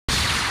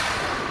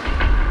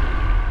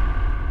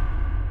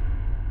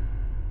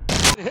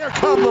Here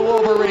come the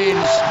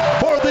Wolverines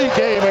for the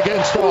game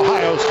against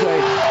Ohio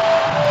State.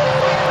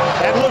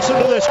 And listen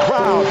to this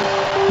crowd,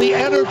 the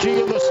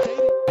energy in the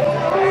stadium.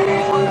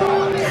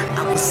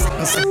 I was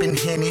sitting, sipping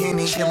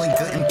Henny, chilling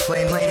good and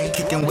plenty,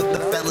 kicking with the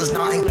fellas,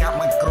 now I ain't got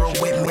my girl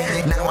with me.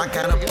 Now I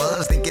got a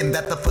buzz, thinking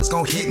that the foot's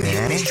gon' hit me.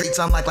 These streets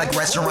unlike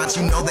restaurants,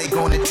 you know they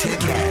gonna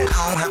tip me. I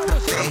don't have to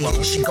fake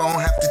it, she gon'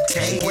 have to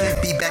take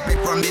it. Be back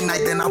before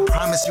midnight, then I'll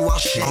promise you I'll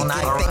shake all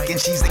night. Thinking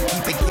she's a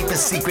keep it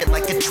secret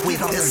like a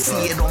Twitter.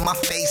 See it on my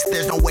face,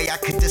 there's no way I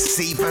could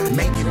deceive her.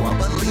 Make you all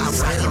believe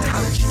her,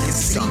 how did you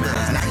conceive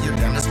her? Now you're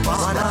down as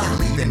boss, like you're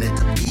leaving it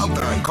to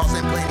Beaver.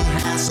 Causing plenty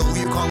hassle,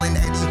 you calling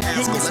Eddie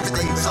Haskell.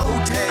 Everything's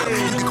okay,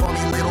 you can call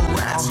me Little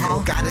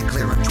Rascal. Gotta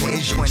clear a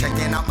vision,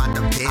 checking out my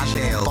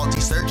division. Faulty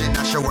surgeon,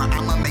 not sure where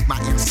I'ma make my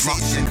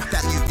incision.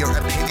 Value your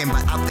opinion,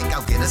 but I think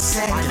I'll get a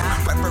second.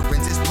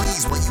 References,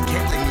 please, well you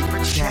can't blame me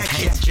for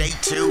checking. It's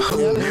J2,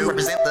 who knew?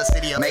 Represent the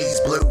city of maize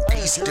blue.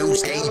 Ace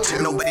Deuce,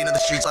 A2, nobody know the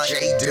streets like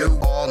J-Do.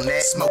 All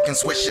net, smoking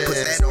swishes, put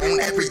that on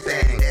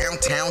everything.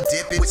 Downtown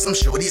dipping with some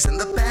shorties in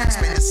the back.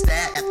 Spend a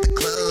stat at the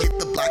club, hit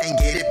the block and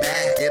get it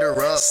back. Get her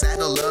up,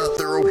 saddle up,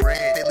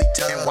 thoroughbred, Philly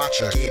tub, and watch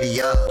her.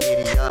 Giddy up,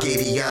 giddy up,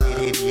 giddy up,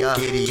 giddy up,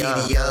 giddy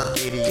up, giddy up,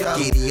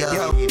 giddy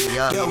up, giddy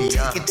up. Yo,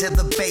 take it to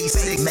the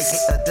basics, make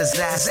it a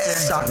disaster.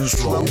 Starting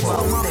slow,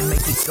 then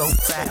make it go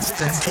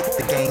faster. Kick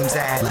the game's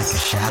ass like a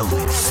shower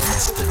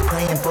disaster.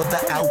 Praying for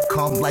the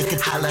outcome like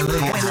a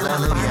hallelujah,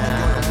 hallelujah.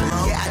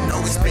 Yeah, I know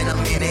it's been a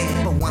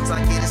minute, but once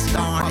I get it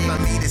started, hard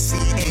for me to see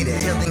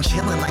it. Feeling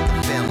chilling like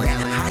a villain,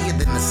 higher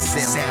than the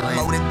ceiling.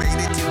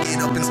 Motivated to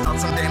get up and start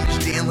some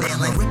damage dealing.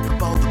 Rip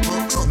up all the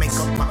books, make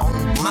up my own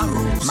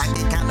rules. Might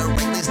get kinda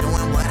reckless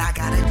doing what I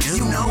gotta do.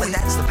 You know, but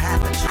that's the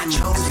path that I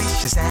chose.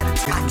 Vicious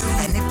attitude,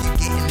 and if you're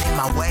getting in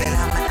my way, then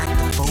I'ma act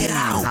a fool. Get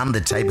out. I'm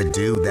the type of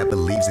dude that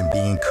believes in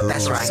being cool.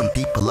 That's right. Some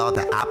people are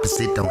the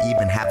opposite, don't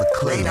even have a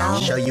clue.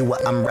 Show you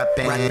what I'm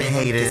reppin',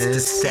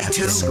 haters. Step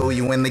to school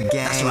you in the game,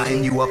 that's right.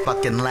 And you a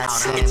fucking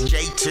lesson. It's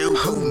J2,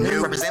 who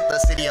knew? Represent the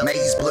city of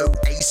maize blue.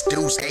 Ace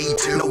Deuce,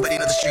 A2, nobody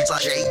know the streets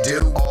like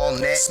J-Do. All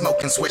net,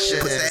 smoking swishes,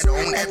 put that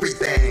on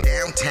everything.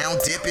 Downtown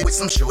dipping with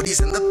some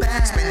shorties in the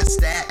back. Spend a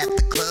stat at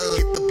the club,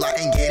 hit the block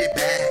and get it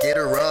back. Get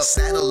her up,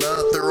 saddle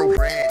up,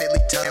 thoroughbred, Philly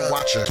tub, and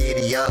watch her.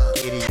 Giddy up,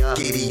 giddy up,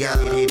 giddy up,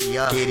 giddy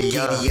up, giddy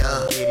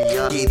up, giddy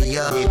up, giddy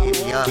up,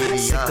 giddy up.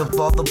 Sick of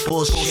all the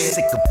bullshit,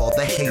 sick of all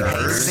the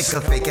haters, sick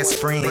of fake ass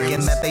friends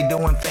thinking that they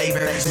doing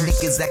favors.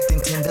 Niggas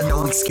acting tender,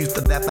 no excuse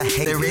for that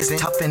behavior.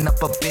 Toughen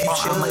up a bitch,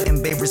 I'ma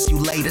embarrass you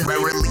later.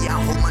 Rarely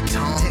I hold my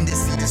tongue,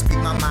 tendency to speak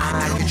my mind.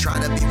 I can try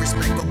to be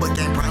respectful, but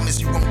can't promise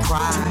you won't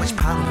cry. Too much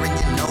powder in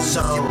your nose,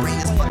 so your brain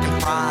is fucking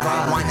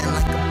fried. Whining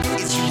like a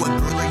bitch, you a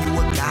girl or you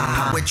a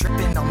guy? Power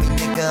tripping on me,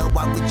 nigga,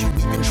 why would you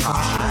even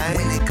try?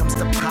 When it comes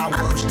to power,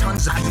 I push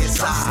tons of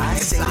PSI.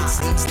 Say it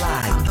seems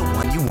like I'm the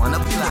one you wanna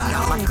be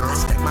like. My girl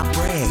stack my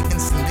bread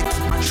and seem to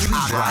keep my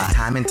trees dry.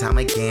 Time and time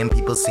again,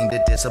 people seem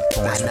to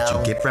disappoint. That's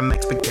what you get from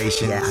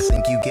expectations. Yeah, I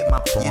think you get my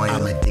point.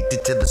 I'm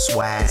addicted to the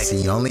swag. It's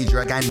the only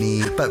drug I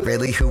need, but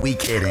really, who we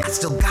kidding? I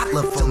still got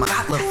love for my,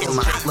 love for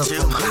my, love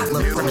for my,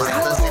 love for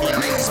my.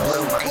 Maize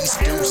blue, Ace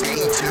Deuce,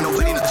 A2,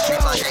 nobody know the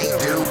streets like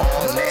J-Do.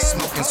 All net,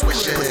 smoking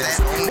swishes, put that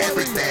on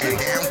everything.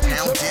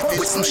 Downtown dipping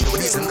with some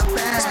shorties in the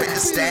back. Spend a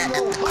stat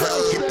at the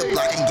club, hit the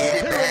block and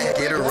get it back.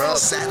 Get her up,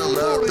 saddle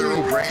up,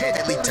 thoroughbred,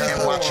 Philly tub,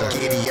 and watch her.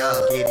 Giddy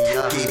up, giddy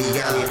up, giddy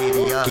up,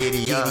 giddy up,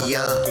 giddy up, giddy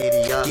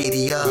up,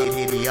 giddy up,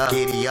 giddy up,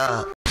 giddy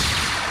up.